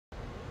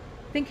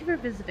Thank you for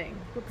visiting.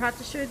 We're proud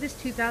to show this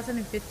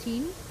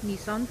 2015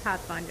 Nissan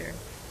Pathfinder.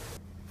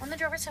 On the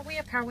driver's side we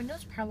have power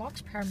windows, power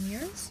locks, power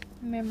mirrors,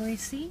 memory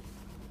seat,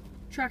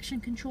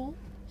 traction control,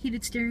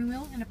 heated steering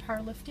wheel, and a power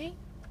liftgate.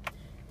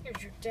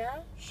 Here's your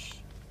dash.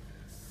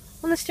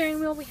 On the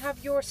steering wheel we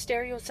have your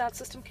stereo sound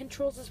system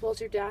controls as well as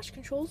your dash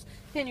controls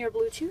and your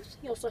Bluetooth.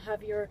 You also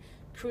have your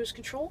cruise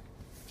control.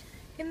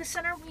 In the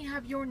center we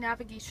have your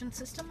navigation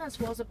system as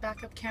well as a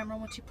backup camera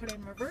once you put it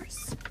in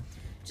reverse.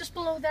 Just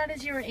below that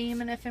is your AM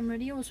and FM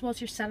radio as well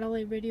as your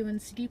satellite radio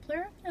and CD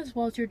player as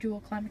well as your dual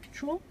climate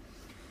control.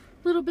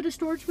 A little bit of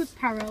storage with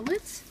power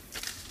outlets.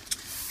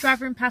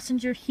 Driver and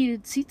passenger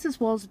heated seats as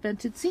well as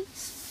vented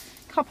seats.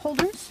 Cup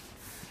holders.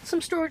 Some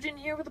storage in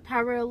here with a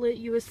power outlet,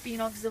 USB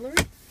and auxiliary.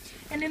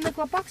 And in the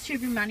glove box you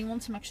have your manual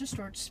and some extra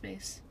storage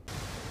space.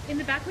 In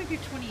the back we have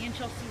your 20-inch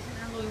all-season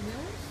alloy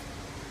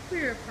wheels.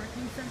 Rear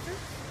parking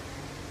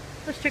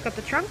sensors. Let's check out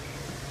the trunk.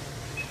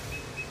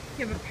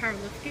 You have a power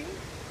liftgate.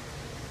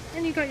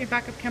 And you got your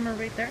backup camera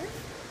right there.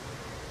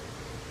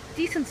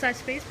 Decent size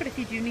space, but if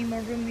you do need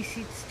more room, these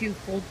seats do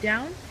fold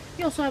down.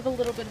 You also have a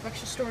little bit of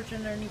extra storage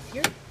underneath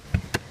here.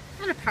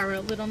 And a power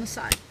outlet on the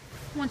side.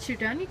 Once you're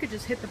done, you could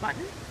just hit the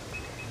button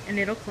and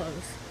it'll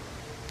close.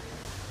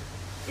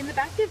 In the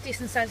back, you have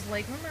decent sized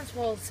legroom as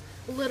well as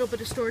a little bit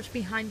of storage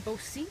behind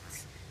both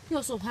seats. You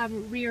also have a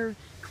rear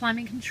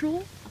climate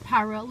control, a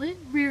power outlet,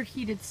 rear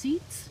heated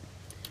seats,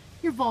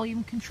 your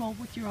volume control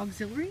with your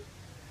auxiliary,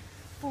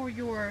 for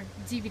your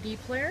DVD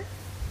player.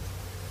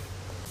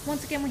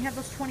 Once again, we have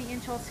those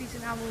 20-inch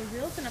all-season alloy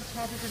wheels, and up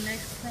top is a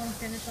nice chrome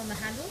finish on the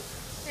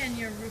handles and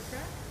your roof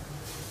rack.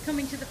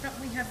 Coming to the front,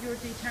 we have your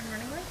daytime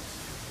running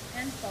lights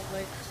and fog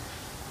lights.